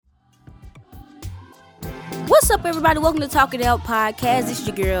What's up, everybody? Welcome to Talk It Out Podcast. This is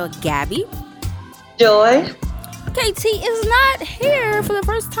your girl, Gabby. Joy. KT is not here for the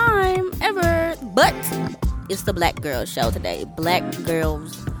first time ever, but it's the Black Girl Show today. Black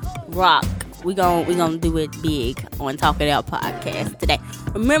Girls Rock. We gonna do it big on Talk It Out Podcast today.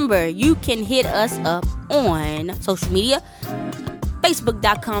 Remember, you can hit us up on social media.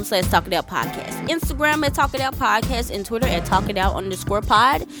 Facebook.com/Talk It Out Podcast. Instagram at Talk It Out Podcast. And Twitter at Talk It Out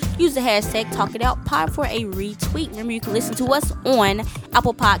 _pod. Use the hashtag Talk It Out Pod for a retweet. Remember, you can listen to us on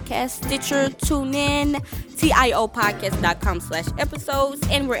Apple Podcasts, Stitcher, TuneIn, TIOpodcast.com/episodes,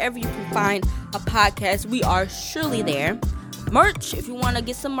 and wherever you can find a podcast, we are surely there. Merch, if you want to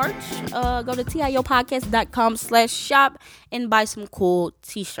get some merch, go to TIOpodcast.com/shop and buy some cool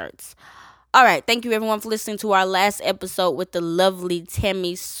t-shirts. All right, thank you everyone for listening to our last episode with the lovely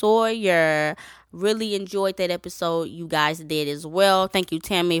Tammy Sawyer. Really enjoyed that episode. You guys did as well. Thank you,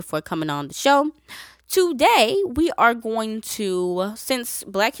 Tammy, for coming on the show. Today, we are going to, since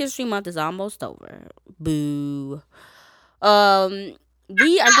Black History Month is almost over, boo, we are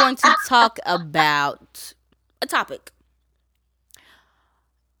going to talk about a topic.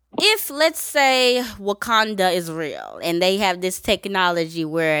 If, let's say, Wakanda is real, and they have this technology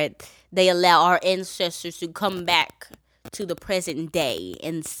where they allow our ancestors to come back to the present day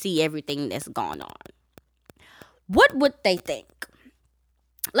and see everything that's gone on, what would they think?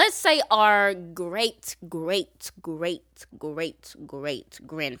 Let's say our great grandparents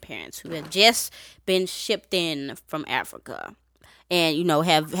who have just been shipped in from Africa and, you know,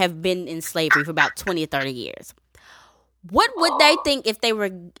 have been in slavery for about 20 or 30 years. What would they think if they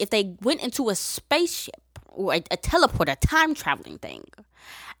went into a spaceship or a teleporter, time traveling thing,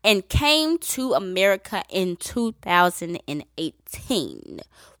 and came to America in 2018?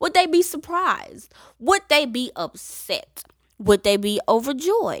 Would they be surprised? Would they be upset? Would they be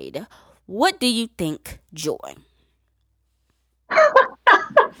overjoyed? What do you think, Joy?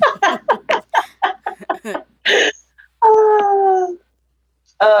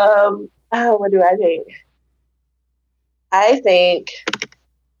 What do I think?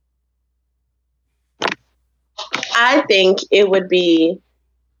 I think it would be.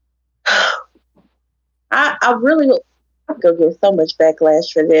 I'm gonna get so much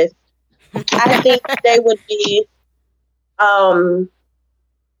backlash for this. I think they would be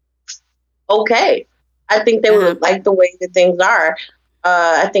okay. I think they would like the way that things are.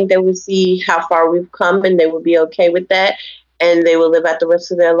 I think they would see how far we've come and they would be okay with that, and they will live out the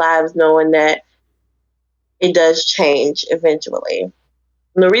rest of their lives knowing that it does change eventually.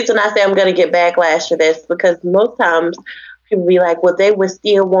 And the reason I say I'm going to get backlash for this because most times people be like, well, they would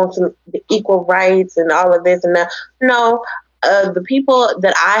still want some equal rights and all of this and that. No, the people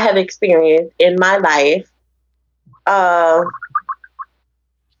that I have experienced in my life,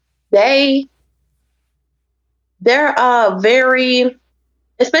 they're very,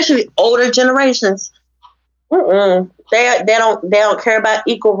 especially older generations. They don't care about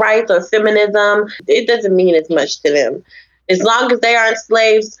equal rights or feminism. It doesn't mean as much to them. As long as they aren't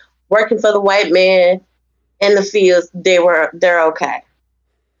slaves working for the white man in the fields, they're okay.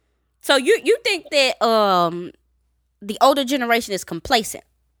 So you think that the older generation is complacent?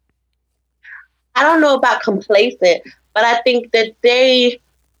 I don't know about complacent, but I think that they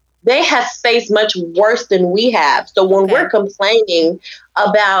have faced much worse than we have. So when we're complaining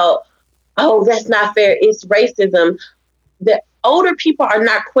about, oh, that's not fair, it's racism, the older people are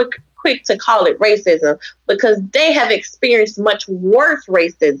not quick to call it racism because they have experienced much worse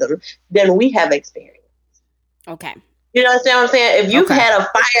racism than we have experienced. Okay. You know what I'm saying? If you've had a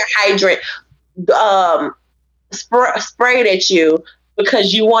fire hydrant sprayed at you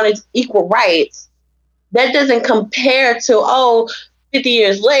because you wanted equal rights, that doesn't compare to, 50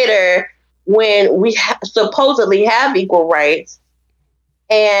 years later when we supposedly have equal rights.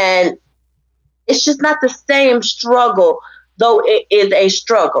 And it's just not the same struggle, though it is a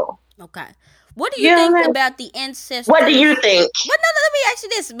struggle. Okay. What do you think about the ancestors? What do you think? Well, no, let me ask you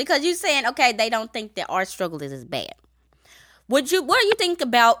this, because you're saying, okay, they don't think that our struggle is as bad. What do you think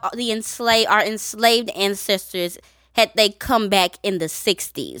about our enslaved ancestors had they come back in the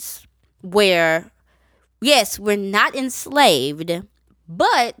 60s, where, yes, we're not enslaved,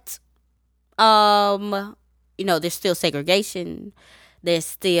 but, there's still segregation, there's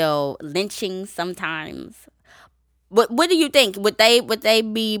still lynching sometimes. What do you think? Would they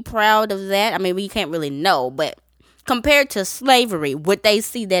be proud of that? I mean, we can't really know, but compared to slavery, would they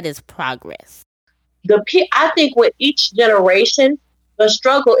see that as progress? I think with each generation, the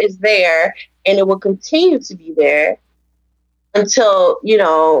struggle is there, and it will continue to be there until,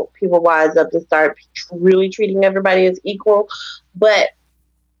 people wise up and start really treating everybody as equal. But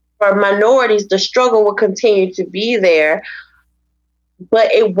for minorities, the struggle will continue to be there,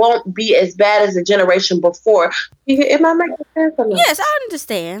 but it won't be as bad as the generation before. Am I making sense or no? Yes, I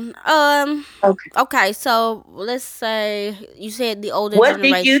understand. Okay, so let's say you said the older What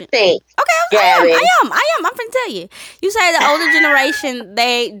generation. do you think? Okay, Gabby? I am. I'm finna tell you. You say the older generation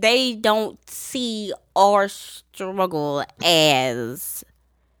they don't see our struggle as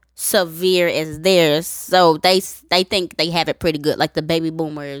severe as theirs, so they think they have it pretty good, like the baby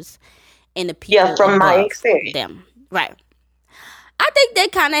boomers and the people Yeah, from my above experience. them, right? I think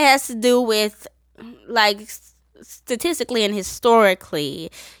that kind of has to do with, like, statistically and historically,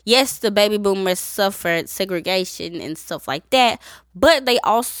 yes, the baby boomers suffered segregation and stuff like that, but they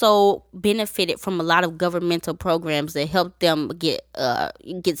also benefited from a lot of governmental programs that helped them get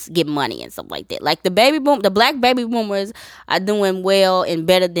money and stuff like that. Like the black baby boomers are doing well and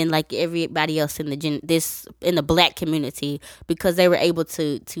better than like everybody else in the black community, because they were able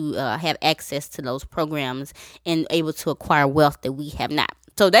to have access to those programs and able to acquire wealth that we have not.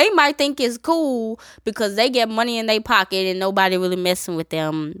 So they might think it's cool because they get money in their pocket and nobody really messing with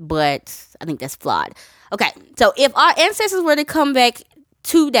them. But I think that's flawed. Okay, so if our ancestors were to come back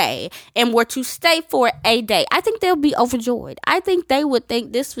today and were to stay for a day, I think they'll be overjoyed. I think they would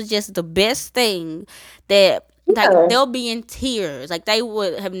think this was just the best thing that... Like, they'll be in tears. Like, they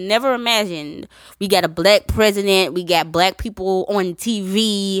would have never imagined we got a black president. We got black people on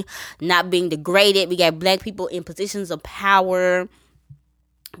TV not being degraded. We got black people in positions of power.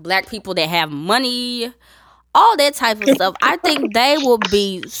 Black people that have money. All that type of stuff. I think they will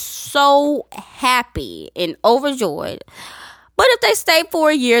be so happy and overjoyed. But if they stay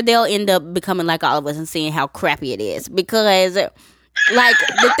for a year, they'll end up becoming like all of us and seeing how crappy it is. Because... like,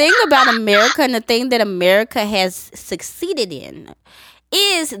 the thing about America and the thing that America has succeeded in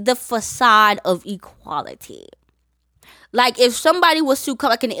is the facade of equality. Like, if somebody was to come,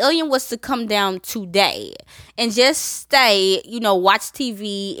 like an alien was to come down today and just stay, watch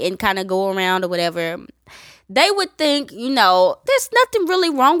TV and kind of go around or whatever, they would think, there's nothing really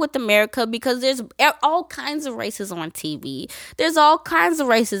wrong with America because there's all kinds of races on TV. There's all kinds of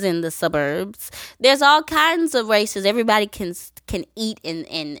races in the suburbs. There's all kinds of races. Everybody can eat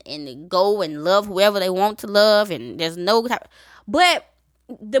and go and love whoever they want to love, and there's no... But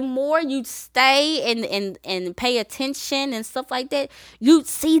the more you stay and pay attention and stuff like that, you'd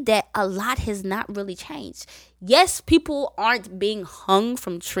see that a lot has not really changed. Yes, people aren't being hung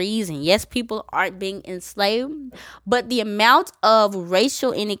from trees, and yes, people aren't being enslaved, but the amount of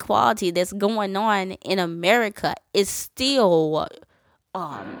racial inequality that's going on in America is still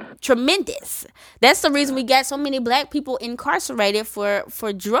tremendous. That's the reason we got so many black people incarcerated for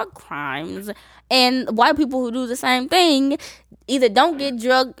drug crimes, and white people who do the same thing either don't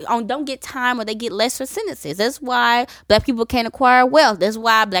get time, or they get lesser sentences. That's why black people can't acquire wealth. That's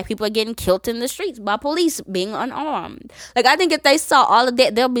why black people are getting killed in the streets by police being unarmed. Like, I think if they saw all of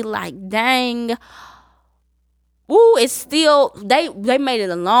that, they'll be like, dang, ooh, it's still, they made it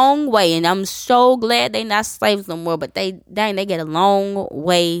a long way, and I'm so glad they not slaves no more, but they get a long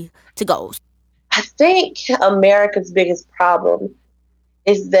way to go. I think America's biggest problem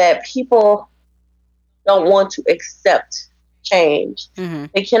is that people don't want to accept change. Mm-hmm.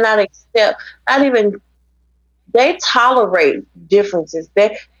 They cannot accept, not even, they tolerate differences.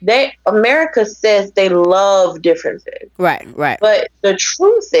 America says they love differences. Right. But the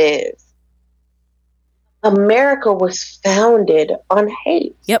truth is, America was founded on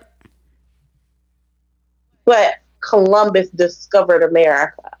hate. Yep. But Columbus discovered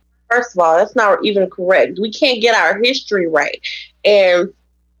America. First of all, that's not even correct. We can't get our history right. And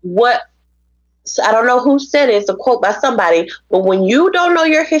I don't know who said it, it's a quote by somebody, but when you don't know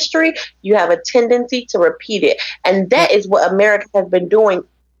your history, you have a tendency to repeat it. And that is what America has been doing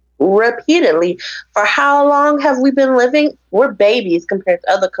repeatedly. For how long have we been living? We're babies compared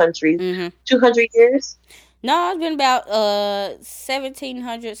to other countries. Mm-hmm. 200 years? No, it's been about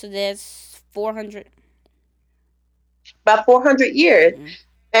 1700, so that's 400. About 400 years. Mm-hmm.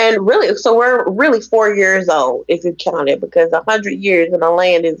 And really, so we're really 4 years old, if you count it, because 100 years in a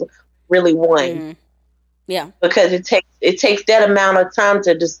land is really one. Mm-hmm. Yeah. Because it takes that amount of time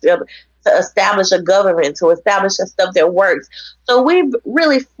to establish a government, to establish a stuff that works. So we're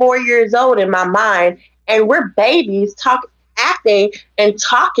really 4 years old in my mind, and we're babies acting and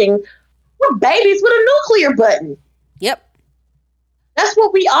talking. We're babies with a nuclear button. Yep. That's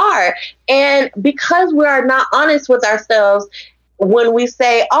what we are. And because we are not honest with ourselves when we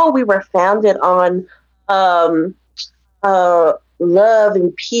say, oh, we were founded on love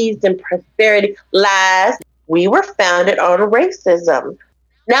and peace and prosperity, lies. We were founded on racism.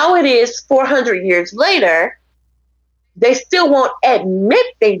 Now it is 400 years later, They still won't admit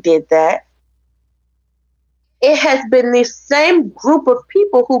they did that. It has been the same group of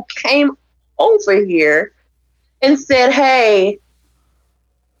people who came over here and said, hey,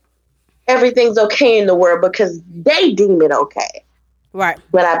 everything's okay in the world because they deem it okay. Right.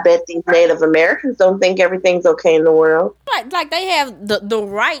 But I bet these Native Americans don't think everything's okay in the world. Like they have the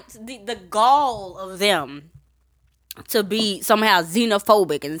right, the gall of them to be somehow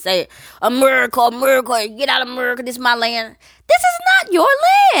xenophobic and say, America, get out of America, this is my land. This is not your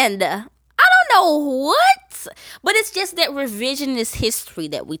land. I don't know what, but it's just that revisionist history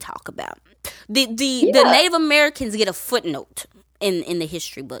that we talk about. The Native Americans get a footnote in the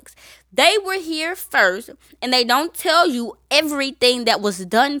history books. They were here first, and they don't tell you everything that was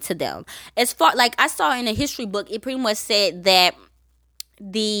done to them. As far, like I saw in a history book, it pretty much said that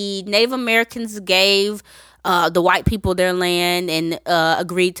the Native Americans gave the white people their land and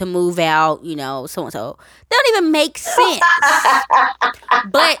agreed to move out, so and so. That don't even make sense.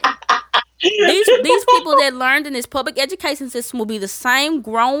 But these people that learned in this public education system will be the same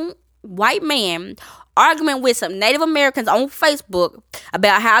grown white man arguing with some Native Americans on Facebook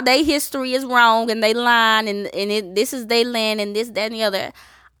about how their history is wrong and they lying and this is their land and this, that, and the other.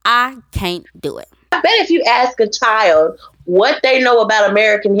 I can't do it. I bet if you ask a child what they know about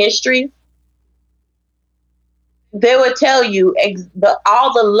American history, they would tell you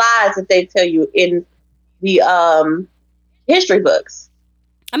all the lies that they tell you in the history books.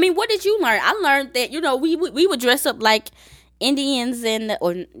 I mean, what did you learn? I learned that, we would dress up like Indians and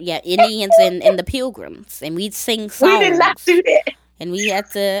the Pilgrims, and we'd sing songs. We did not do that. And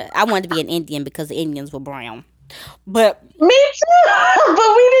I wanted to be an Indian because the Indians were brown. But me too.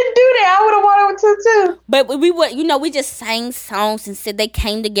 But we didn't do that. I would have wanted to too. But we would, we just sang songs and said they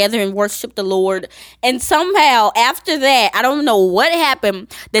came together and worshiped the Lord. And somehow after that, I don't know what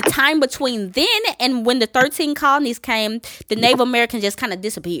happened. The time between then and when the 13 colonies came, the Native Americans just kind of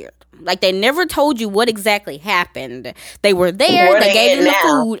disappeared. Like they never told you what exactly happened. They were there. They gave them the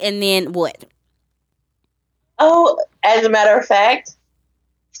food, and then what? Oh, as a matter of fact.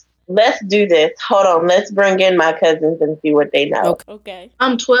 Let's do this. Hold on. Let's bring in my cousins and see what they know. Okay.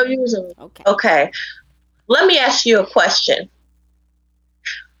 I'm 12 years old. Okay. Let me ask you a question.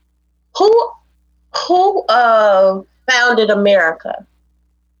 Who founded America?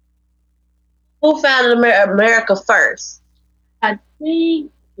 Who founded America first? I think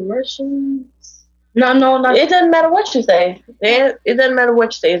the Russians. No. It doesn't matter what you say. It doesn't matter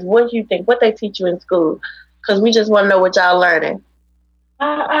what you say. It's what you think. What they teach you in school. Because we just want to know what y'all learning.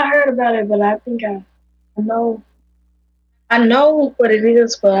 I heard about it, but I think I know what it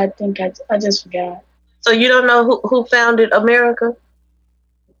is, but I think I just forgot. So you don't know who founded America?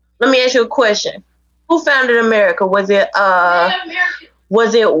 Let me ask you a question. Who founded America? Was it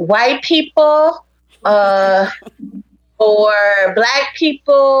white people, or black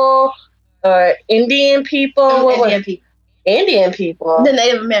people, or Indian people? Indian people. Indian people. The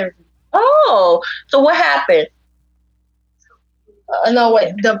Native Americans. Oh, so what happened? No,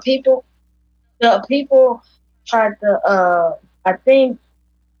 wait. The people tried to,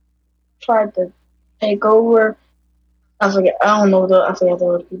 tried to take over. I forget. I forget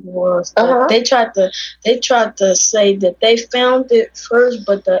what people was. They tried to say that they found it first,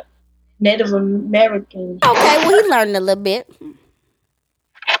 but the Native Americans. Okay, well, he learned a little bit.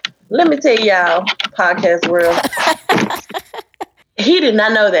 Let me tell y'all, podcast world. He did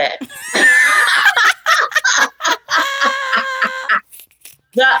not know that.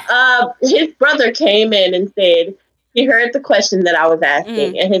 His brother came in and said he heard the question that I was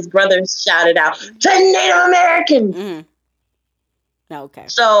asking, and his brother shouted out, "The Native Americans!" Okay.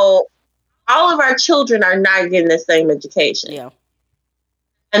 So all of our children are not getting the same education. Yeah.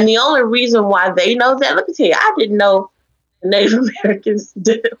 And the only reason why they know that, let me tell you, I didn't know the Native Americans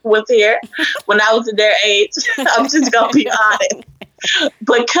was here when I was in their age. I'm just gonna be honest,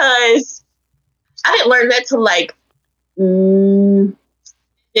 because I didn't learn that till like.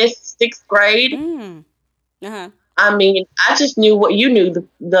 Sixth grade. I mean, I just knew what you knew,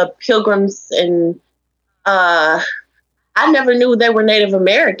 the Pilgrims, and I never knew they were Native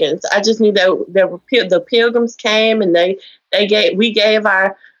Americans. I just knew that there were the Pilgrims came and we gave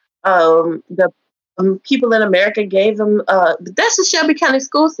our the people in America gave them that's the Shelby County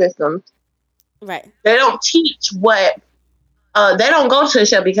school system. Right. They don't teach what. They don't go to the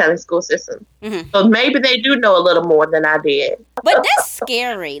Shelby County school system. So maybe they do know a little more than I did. But that's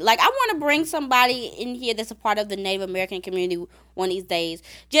scary. Like, I want to bring somebody in here that's a part of the Native American community one of these days,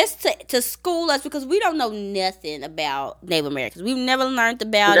 just to school us, because we don't know nothing about Native Americans. We've never learned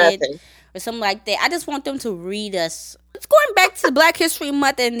about it or something like that. I just want them to read us. It's going back to Black History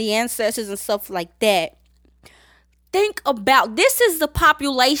Month and the ancestors and stuff like that. think about, this is the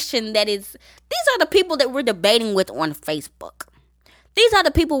population these are the people that we're debating with on Facebook. These are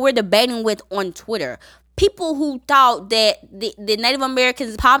the people we're debating with on Twitter. People who thought that the Native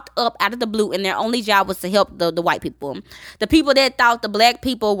Americans popped up out of the blue and their only job was to help the white people. The people that thought the black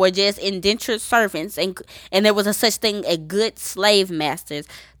people were just indentured servants and there was a such thing as good slave masters.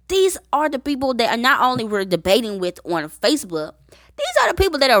 These are the people that are not only we're debating with on Facebook, these are the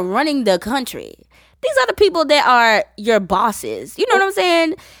people that are running the country. These are the people that are your bosses. You know what I'm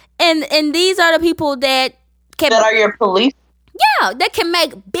saying? And these are the people that are your police. Yeah, that can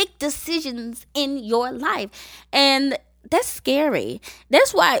make big decisions in your life. And that's scary.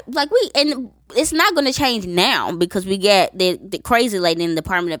 That's why, and it's not going to change now because we get the crazy lady in the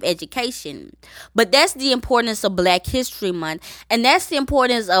Department of Education. But that's the importance of Black History Month. And that's the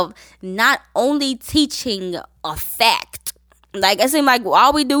importance of not only teaching a fact. Like, it seems like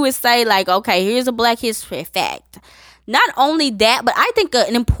all we do is say, like, okay, here's a Black history fact. Not only that, but I think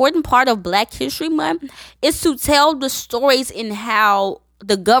an important part of Black History Month is to tell the stories in how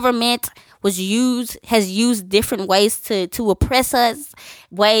the government has used different ways to oppress us,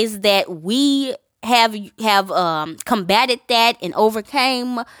 ways that we have combated that and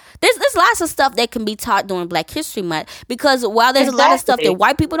overcame. There's lots of stuff that can be taught during Black History Month, because while there's a lot of stuff that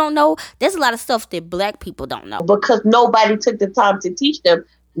white people don't know, there's a lot of stuff that Black people don't know. Because nobody took the time to teach them,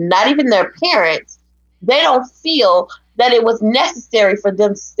 not even their parents. They don't feel that it was necessary for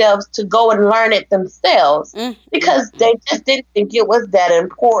themselves to go and learn it themselves because they just didn't think it was that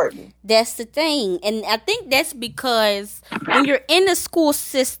important. That's the thing. And I think that's because when you're in a school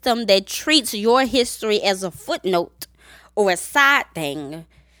system that treats your history as a footnote or a side thing,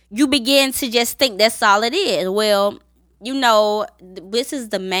 you begin to just think that's all it is. Well, you know, this is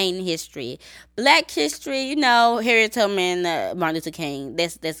the main history. Black history, you know, Harriet Tubman, Martin Luther King,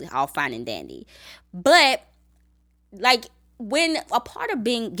 that's all fine and dandy. But, like, when a part of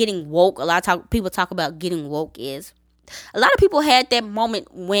getting woke, people talk about getting woke is, a lot of people had that moment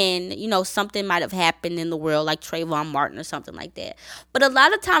when, you know, something might have happened in the world, like Trayvon Martin or something like that. But a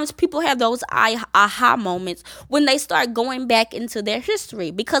lot of times people have those aha moments when they start going back into their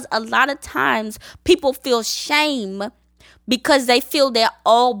history, because a lot of times people feel shame because they feel that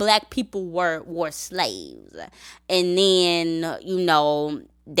all Black people were slaves. And then, you know,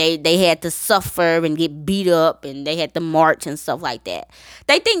 they had to suffer and get beat up and they had to march and stuff like that.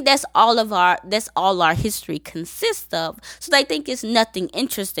 They think that's all our history consists of. So they think it's nothing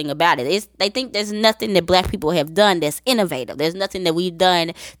interesting about it. They think there's nothing that Black people have done that's innovative. There's nothing that we've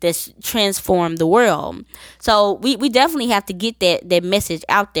done that's transformed the world. So we definitely have to get that message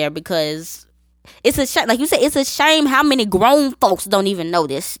out there, because it's a shame, like you said, it's a shame how many grown folks don't even know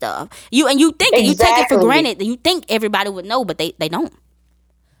this stuff. You think Exactly. You take it for granted. You think everybody would know, but they don't.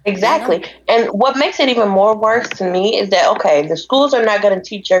 Exactly. And what makes it even more worse to me is that, okay, the schools are not going to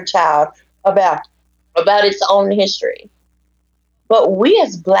teach your child about its own history. But we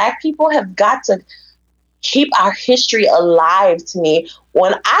as Black people have got to keep our history alive. To me,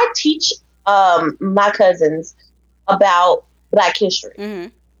 when I teach my cousins about Black history,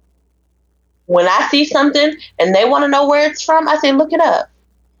 when I see something and they want to know where it's from, I say, look it up.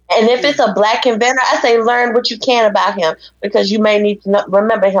 And if it's a Black inventor, I say, learn what you can about him, because you may need to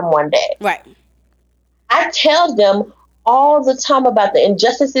remember him one day. Right. I tell them all the time about the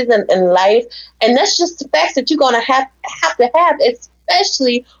injustices in life. And that's just the facts that you're going to have,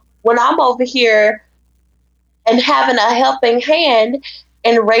 especially when I'm over here and having a helping hand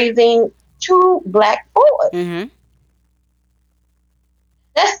in raising 2 Black boys.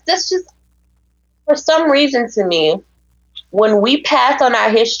 That's just, for some reason to me, when we pass on our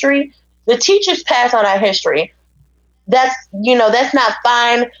history, the teachers pass on our history. That's not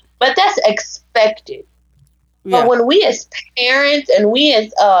fine, but that's expected. Yeah. But when we as parents and we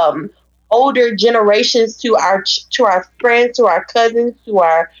as older generations to our friends, to our cousins, to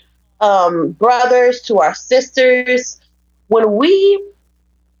our brothers, to our sisters, when we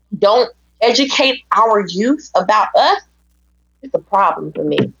don't educate our youth about us, it's a problem for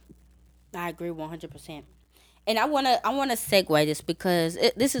me. I agree 100%. And I wanna segue this, because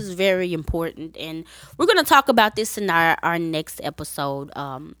this is very important, and we're gonna talk about this in our next episode,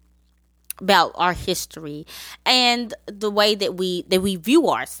 about our history and the way that we view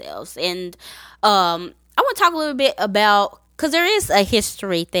ourselves. And I want to talk a little bit about, because there is a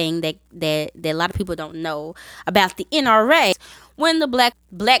history thing that a lot of people don't know about the NRA. When the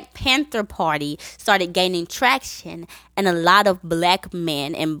Black Panther Party started gaining traction, and a lot of Black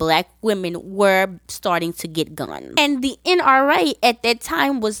men and Black women were starting to get guns. And the NRA at that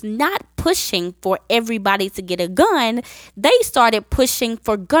time was not pushing for everybody to get a gun, they started pushing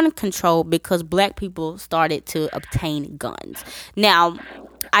for gun control because black people started to obtain guns. Now,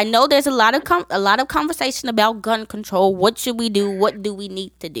 I know there's a lot of conversation about gun control. What should we do? What do we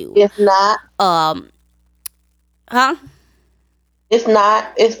need to do? It's not. Huh? It's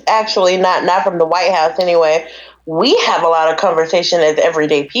not. It's actually not from the White House anyway. We have a lot of conversation as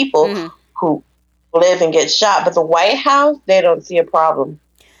everyday people who live and get shot, but the White House, they don't see a problem.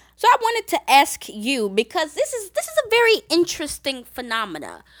 So I wanted to ask you, because this is a very interesting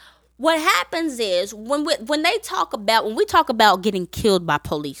phenomena. What happens is when we talk about getting killed by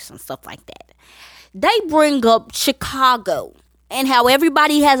police and stuff like that, they bring up Chicago and how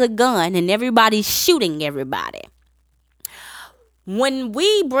everybody has a gun and everybody's shooting everybody. When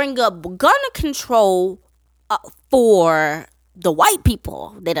we bring up gun control for the white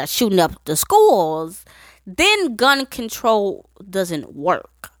people that are shooting up the schools, then gun control doesn't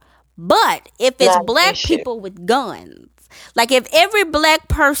work. But if it's black people with guns, like if every black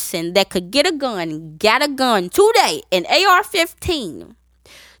person that could get a gun got a gun today, an AR-15,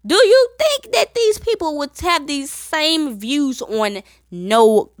 do you think that these people would have these same views on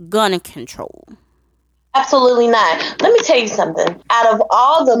no gun control? Absolutely not. Let me tell you something. Out of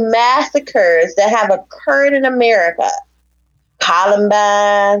all the massacres that have occurred in America,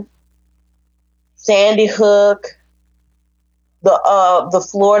 Columbine, Sandy Hook, the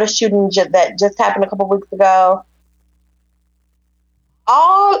Florida shooting that just happened a couple weeks ago,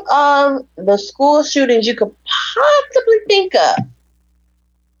 all of the school shootings you could possibly think of,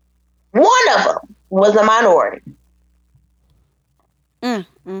 one of them was a minority.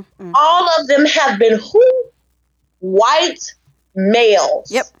 All of them have been white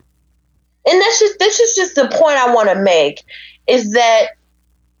males. Yep. And this is just the point I want to make, is that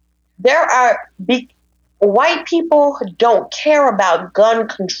there are white people who don't care about gun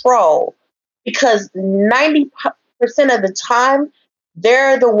control because 90% of the time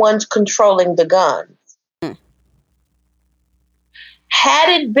they're the ones controlling the guns.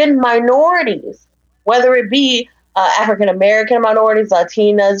 Had it been minorities, whether it be African American minorities,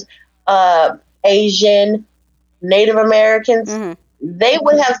 Latinas, Asian, Native Americans, they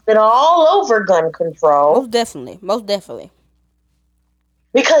would have been all over gun control. Most definitely.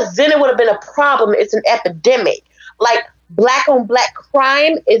 Because then it would have been a problem. It's an epidemic. Like, black on black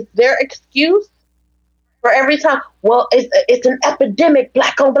crime is their excuse for every time. Well, it's an epidemic,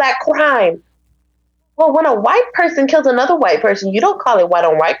 black on black crime. Well, when a white person kills another white person, you don't call it white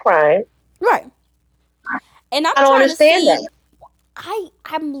on white crime. Right. And I don't understand that.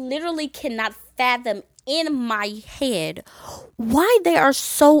 I literally cannot fathom in my head why they are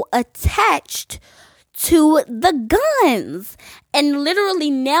so attached to the guns. And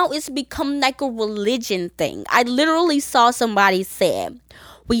literally now it's become like a religion thing. I literally saw somebody say,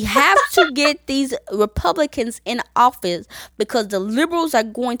 we have to get these Republicans in office because the liberals are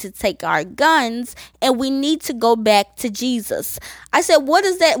going to take our guns and we need to go back to Jesus. I said, what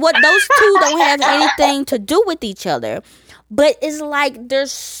is that? What, those two don't have anything to do with each other. But it's like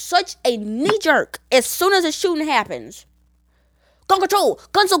there's such a knee jerk as soon as a shooting happens. Gun control.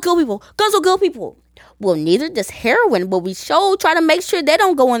 Guns will kill people. Guns will kill people. Well, neither does heroin, but we sure try to make sure they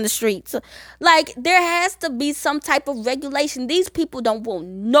don't go in the streets. Like, there has to be some type of regulation. These people don't want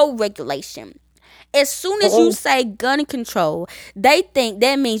no regulation. As soon as you say gun control, they think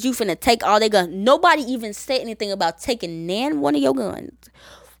that means you finna take all their guns. Nobody even said anything about taking one of your guns.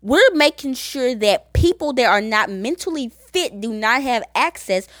 We're making sure that people that are not mentally fit do not have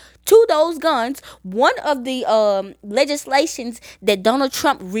access to those guns. One of the legislations that Donald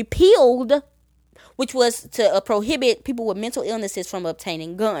Trump repealed, which was to prohibit people with mental illnesses from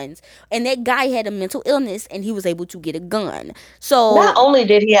obtaining guns. And that guy had a mental illness, and he was able to get a gun. So not only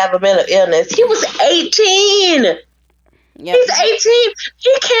did he have a mental illness, he was 18. Yep. He's 18.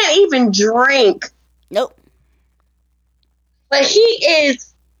 He can't even drink. Nope. But he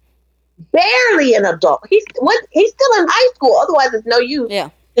is barely an adult. He's still in high school. Otherwise, it's no use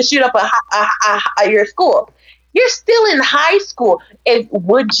to shoot up your school. You're still in high school.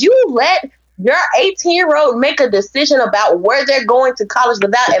 Would you let your 18-year-old make a decision about where they're going to college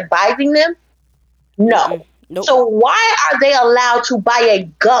without advising them? No. Nope. So why are they allowed to buy a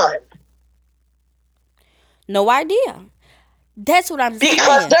gun? No idea. That's what I'm saying.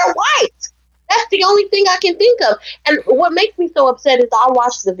 Because they're white. That's the only thing I can think of. And what makes me so upset is I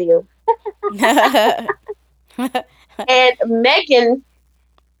watched The View. And Meghan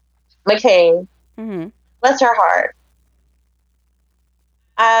McCain, bless her heart.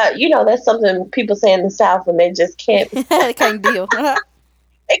 That's something people say in the South when they just can't deal. They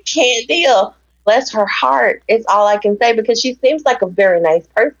can't deal. Bless her heart is all I can say, because she seems like a very nice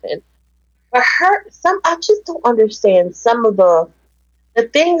person. But I just don't understand some of the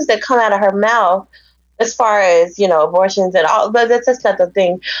things that come out of her mouth as far as, abortions and all, but that's not the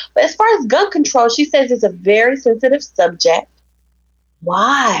thing. But as far as gun control, she says it's a very sensitive subject.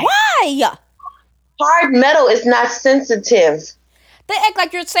 Why? Why? Hard metal is not sensitive. They act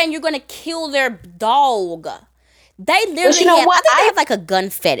like you're saying you're going to kill their dog. They literally I think they have like a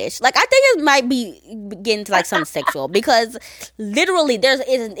gun fetish. Like, I think it might be getting to like something sexual, because literally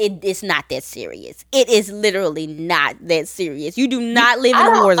it's not that serious. It is literally not that serious. You do not live in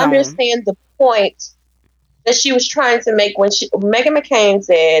a war zone. I don't understand the point that she was trying to make when Meghan McCain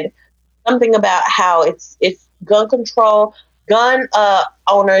said something about how it's gun control. Gun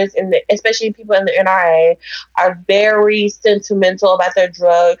owners, especially people in the NRA, are very sentimental about their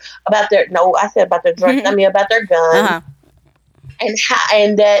drug, about their drugs. I mean, about their guns,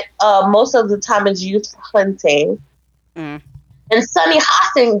 and that most of the time is used for hunting. And Sunny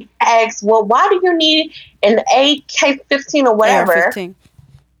Hostin asks, "Well, why do you need an AK-15 or whatever,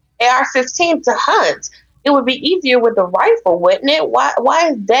 AR-15 to hunt? It would be easier with a rifle, wouldn't it?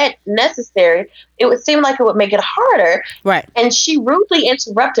 Why is that necessary? It would seem like it would make it harder." Right. And she rudely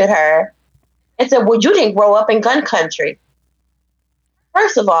interrupted her and said, "Well, you didn't grow up in gun country."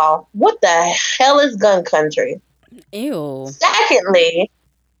 First of all, what the hell is gun country? Ew. Secondly,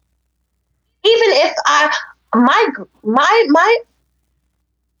 even if my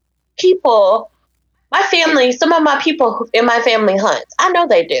people, my family, some of my people in my family hunt. I know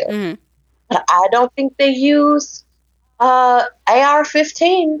they do. Mm-hmm. But I don't think they use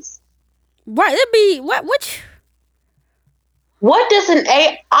AR-15s. Right, it'd be What does an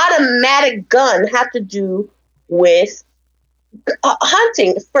automatic gun have to do with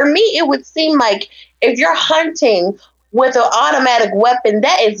hunting? For me, it would seem like if you're hunting with an automatic weapon,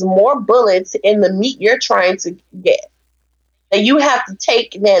 that is more bullets in the meat you're trying to get that you have to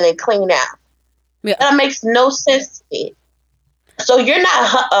take then and clean out. Yeah. That makes no sense to me. So you're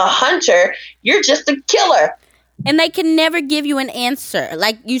not a hunter, you're just a killer. And they can never give you an answer.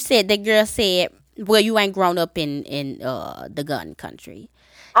 Like you said, the girl said, well, you ain't grown up in the gun country.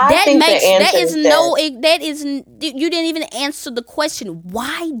 You didn't even answer the question.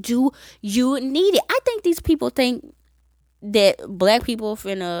 Why do you need it? I think these people think that black people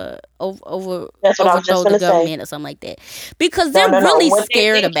finna overthrow the government or something like that, because they're really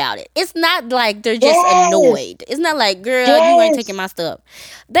scared about it. It's not like they're just annoyed. It's not like, girl, you ain't taking my stuff.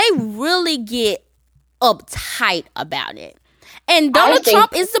 They really get uptight about it. And Donald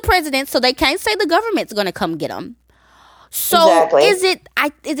Trump is the president, so they can't say the government's gonna come get them. So is it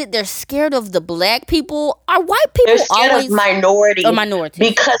they're scared of the black people? Are white people they're scared always of minorities?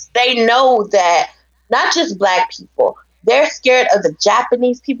 Because they know that not just black people. They're scared of the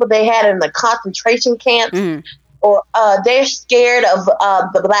Japanese people they had in the concentration camps, or they're scared of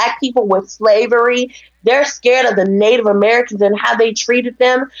the black people with slavery. They're scared of the Native Americans and how they treated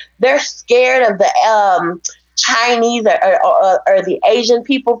them. They're scared of the Chinese or the Asian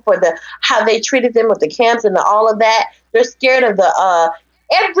people for how they treated them with the camps and all of that. They're scared of the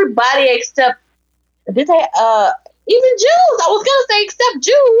everybody except even Jews. I was gonna say except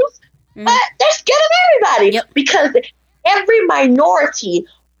Jews, but they're scared of everybody because every minority,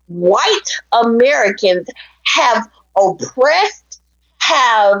 white Americans have oppressed,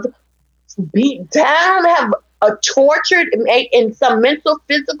 have beat down, have tortured in some mental,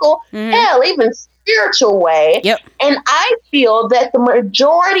 physical, hell, even spiritual way. Yep. And I feel that the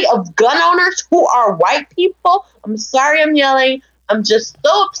majority of gun owners who are white people, I'm sorry I'm yelling, I'm just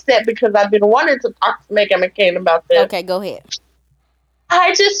so upset because I've been wanting to talk to Meghan McCain about this. Okay, go ahead.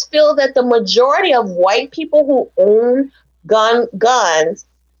 I just feel that the majority of white people who own guns,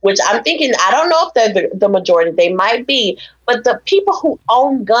 which I'm thinking, I don't know if they're the majority, they might be, but the people who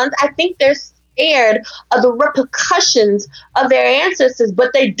own guns, I think they're scared of the repercussions of their ancestors,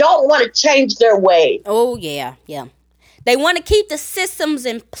 but they don't want to change their ways. Oh, yeah. They want to keep the systems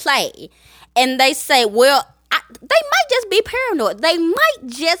in play. And they say, well, they might just be paranoid. They might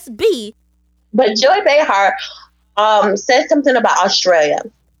just be. But Joy Behar said something about Australia.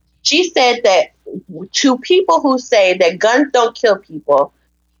 She said that to people who say that guns don't kill people,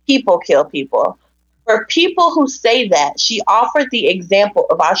 people kill people. For people who say that, she offered the example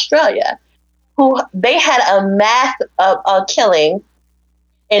of Australia, who they had a mass killing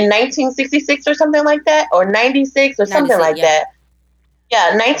in 1966 or something like that, or 96 or something like that.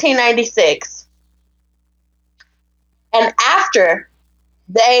 Yeah, 1996. And after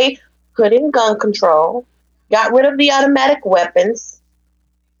they put in gun control, got rid of the automatic weapons,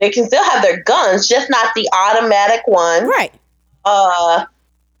 they can still have their guns, just not the automatic ones. Right.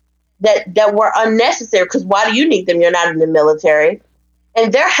 That were unnecessary, because why do you need them? You're not in the military.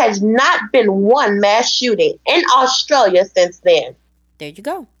 And there has not been one mass shooting in Australia since then. There you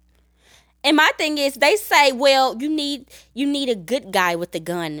go. And my thing is, they say, well, you need a good guy with the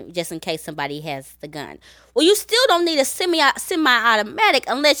gun just in case somebody has the gun. Well, you still don't need a semi-automatic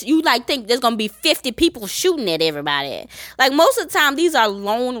unless you think there's gonna be 50 people shooting at everybody. Like, most of the time, these are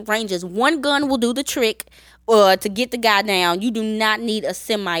lone rangers. One gun will do the trick, to get the guy down. You do not need a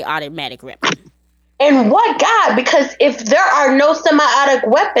semi-automatic weapon. And what guy? Because if there are no semi-automatic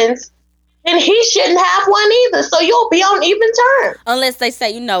weapons, then he shouldn't have one either. So you'll be on even terms. Unless they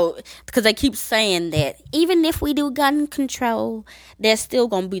say, because they keep saying that even if we do gun control, there's still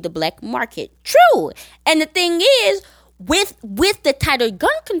going to be the black market. True. And the thing is, with the tighter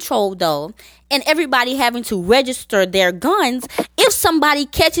gun control, though, and everybody having to register their guns, if somebody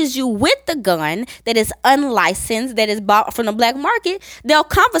catches you with the gun that is unlicensed, that is bought from the black market, they'll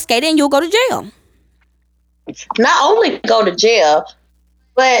confiscate it and you'll go to jail. Not only go to jail,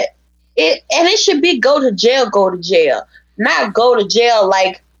 but it should be go to jail, not go to jail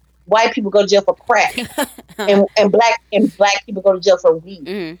like white people go to jail for crack and black people go to jail for weed.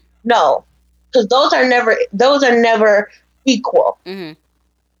 Mm-hmm. No, because those are never equal. Mm-hmm.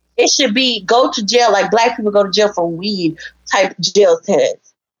 It should be go to jail like black people go to jail for weed type jail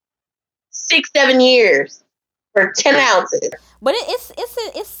sentence. 6-7 years for 10 ounces. But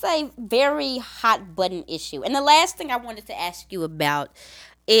it's a very hot button issue. And the last thing I wanted to ask you about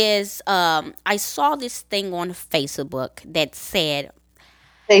is I saw this thing on Facebook that said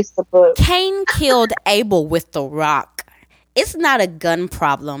Cain killed Abel with the rock. It's not a gun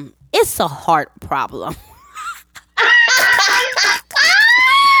problem. It's a heart problem.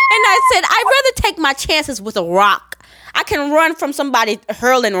 And I said, I'd rather take my chances with a rock. I can run from somebody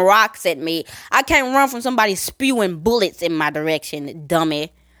hurling rocks at me. I can't run from somebody spewing bullets in my direction,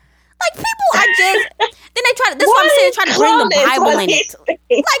 dummy. Like, people are just... Then they try to... That's what I'm saying. They try to bring the Bible in it.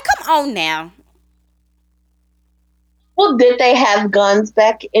 Like, come on now. Well, did they have guns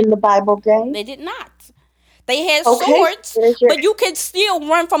back in the Bible day? They did not. They had swords, but you could still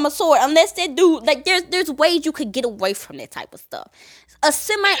run from a sword unless they do... Like, there's ways you could get away from that type of stuff. A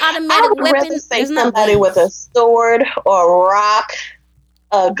semi-automatic weapon... I would rather say somebody with a sword or a rock,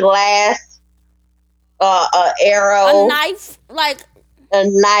 a glass, an arrow... A knife, like... A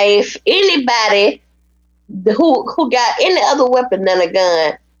knife, anybody who got any other weapon than a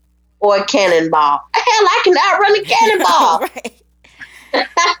gun or a cannonball. Hell, I can outrun a cannonball. Right.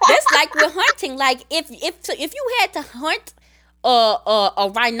 That's like with hunting. Like if you had to hunt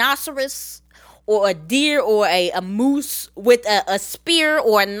a rhinoceros or a deer or a moose with a spear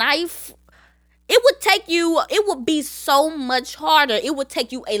or a knife, it would be so much harder. It would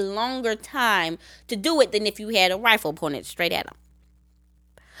take you a longer time to do it than if you had a rifle pointed straight at them.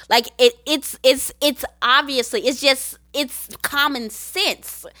 Like it's obviously it's common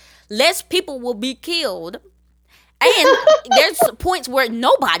sense. Less people will be killed, and there's points where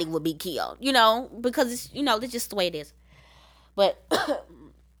nobody will be killed. Because it's just the way it is. But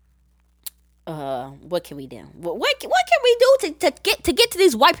what can we do? What can we do to get to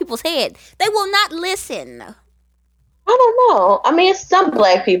these white people's head? They will not listen. I don't know. I mean, some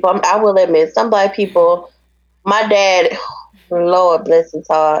black people. I will admit, some black people. My dad. Lord bless his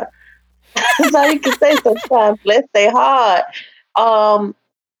heart. That's all you can say sometimes. Bless their heart.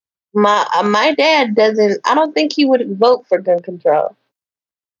 My dad doesn't. I don't think he would vote for gun control.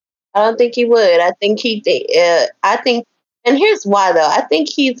 I don't think he would. I think and here's why though. I think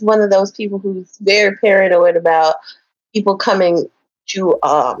he's one of those people who's very paranoid about people coming to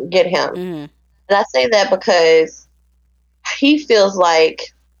get him. Mm-hmm. And I say that because he feels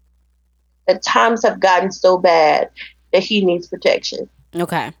like the times have gotten so bad that he needs protection.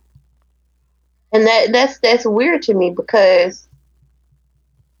 Okay. And that's weird to me because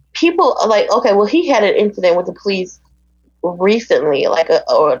people are like, okay, well, he had an incident with the police recently,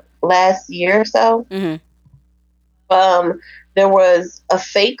 or last year or so. Mm-hmm. There was a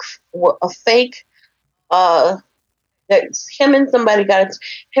fake that him and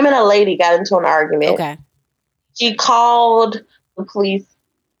a lady got into an argument. Okay. She called the police.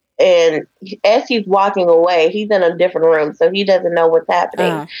 And as he's walking away, he's in a different room, so he doesn't know what's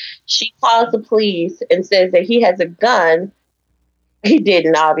happening. Uh-huh. She calls the police and says that he has a gun. He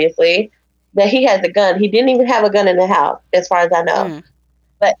didn't, obviously. That he has a gun. He didn't even have a gun in the house, as far as I know. Mm.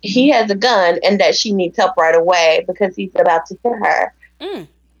 But he has a gun, and that she needs help right away because he's about to hit her. Mm.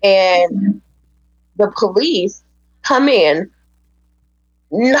 And the police come in,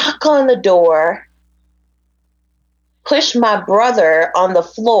 knock on the door, push my brother on the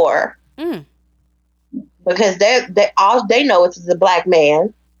floor because they know it's a black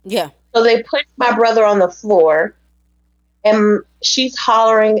man. Yeah. So they push my brother on the floor, and she's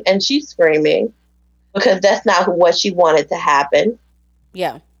hollering and she's screaming because that's not what she wanted to happen.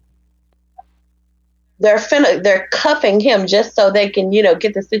 Yeah. They're cuffing him just so they can,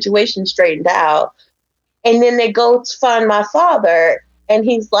 get the situation straightened out. And then they go to find my father, and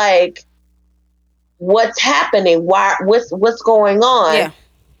he's like, "What's happening? Why? What's going on?" Yeah.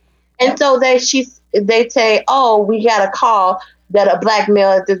 And so they say, "Oh, we got a call that a black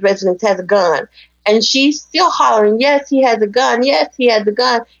male at this residence has a gun." And she's still hollering, "Yes, he has a gun. Yes, he has a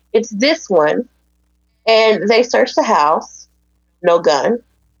gun. It's this one." And they search the house, no gun.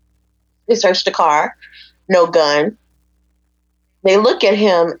 They search the car, no gun. They look at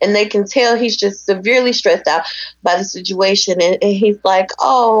him, and they can tell he's just severely stressed out by the situation. And he's like,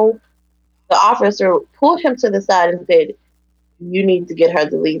 "Oh," the officer pulled him to the side and said, "You need to get her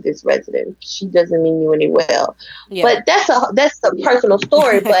to leave this residence. She doesn't mean you any well." Yeah. But that's a personal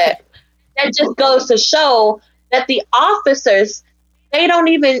story, but that just goes to show that the officers, they don't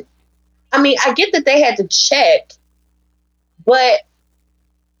even, I get that they had to check, but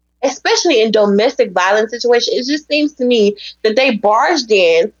especially in domestic violence situations, it just seems to me that they barged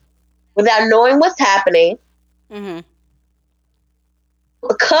in without knowing what's happening,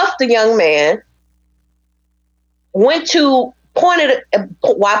 cuffed the young man, while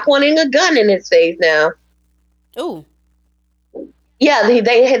pointing a gun in his face now. Ooh. Yeah,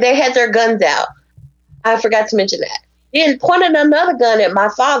 they had their guns out. I forgot to mention that. Then pointed another gun at my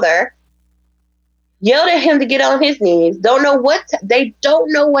father, yelled at him to get on his knees. They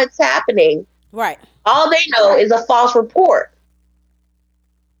don't know what's happening. Right. All they know is a false report.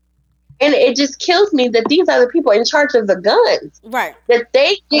 And it just kills me that these are the people in charge of the guns. Right. That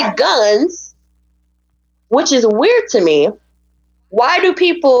they get guns, which is weird to me. Why do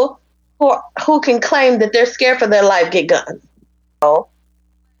people who can claim that they're scared for their life get guns?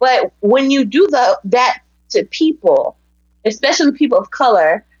 But when you do that to people, especially people of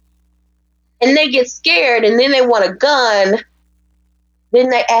color, and they get scared and then they want a gun, then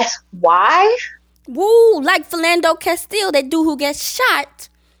they ask why? Woo, like Philando Castile, that dude who got shot.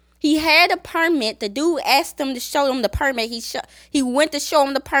 He had a permit. The dude asked him to show him the permit. He went to show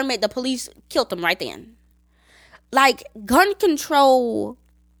him the permit. The police killed him right then. Like, gun control,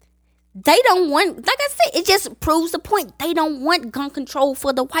 they don't want, like I said, it just proves the point. They don't want gun control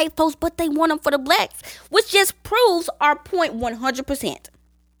for the white folks, but they want them for the blacks, which just proves our point 100%.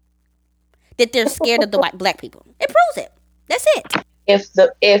 That they're scared of the black people. It proves it. That's it.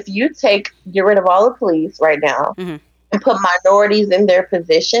 If you get rid of all the police right now and put minorities in their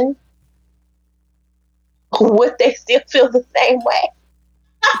position, would they still feel the same way?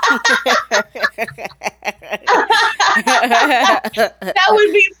 That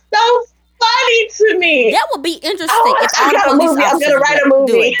would be so funny to me. That would be interesting. If all the police officers I'm gonna write a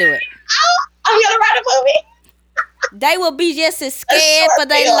movie. Do it. I'm gonna write a movie. They will be just as scared for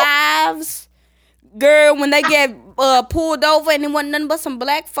their lives, girl, when they get pulled over and it wasn't nothing but some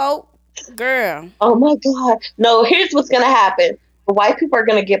black folk, girl. Oh my God! No, here's what's gonna happen. The white people are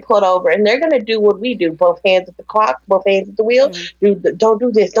gonna get pulled over, and they're gonna do what we do: both hands at the clock, both hands at the wheel. Don't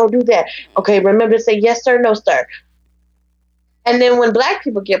do this, don't do that. Okay, remember to say yes sir, no sir. And then when black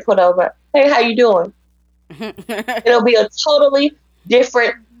people get pulled over, hey, how you doing? It'll be a totally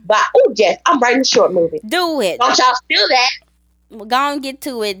different. Oh yes, I'm writing a short movie. Do it. Don't y'all steal that. We're gonna get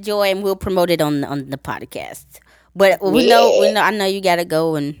to it, Joy, and we'll promote it on the podcast. But we know. I know you gotta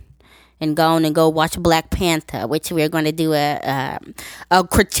go and go watch Black Panther, which we're gonna do a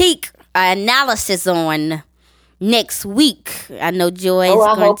critique, analysis on next week. I know Joy.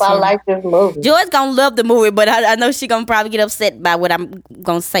 I hope I like this movie. Joy's gonna love the movie, but I know she's gonna probably get upset by what I'm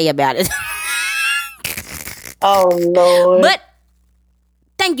gonna say about it. Oh Lord! But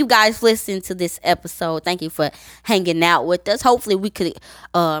thank you guys for listening to this episode. Thank you for hanging out with us. Hopefully we could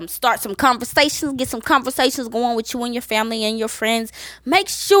start some conversations, get some conversations going with you and your family and your friends. Make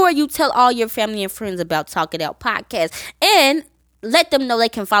sure you tell all your family and friends about Talk It Out Podcast. And let them know they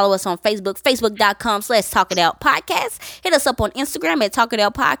can follow us on Facebook, facebook.com/Talk It Out Podcast. Hit us up on Instagram at Talk It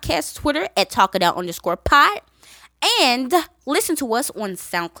Out Podcast, Twitter at Talk It Out _pod. And listen to us on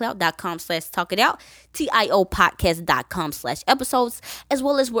soundcloud.com/talkitout, tiopodcast.com/episodes, as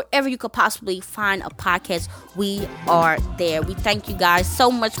well as wherever you could possibly find a podcast. We are there. We thank you guys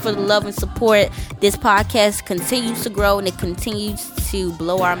so much for the love and support. This podcast continues to grow and it continues to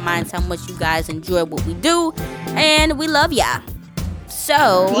blow our minds how much you guys enjoy what we do. And we love ya.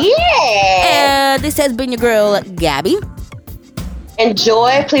 So, this has been your girl, Gabby. And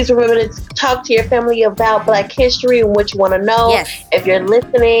Joy, please remember to talk to your family about Black history and what you want to know. Yes. If you're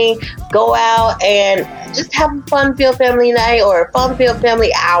listening, go out and just have a fun-filled family night or a fun-filled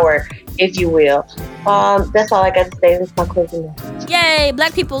family hour, if you will. That's all I got to say. That's my closing message. Yay!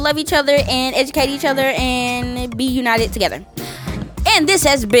 Black people love each other and educate each other and be united together. And this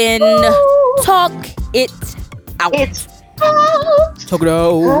has been Talk It Out. It's out. Talk it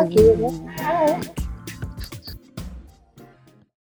out. Talk it out.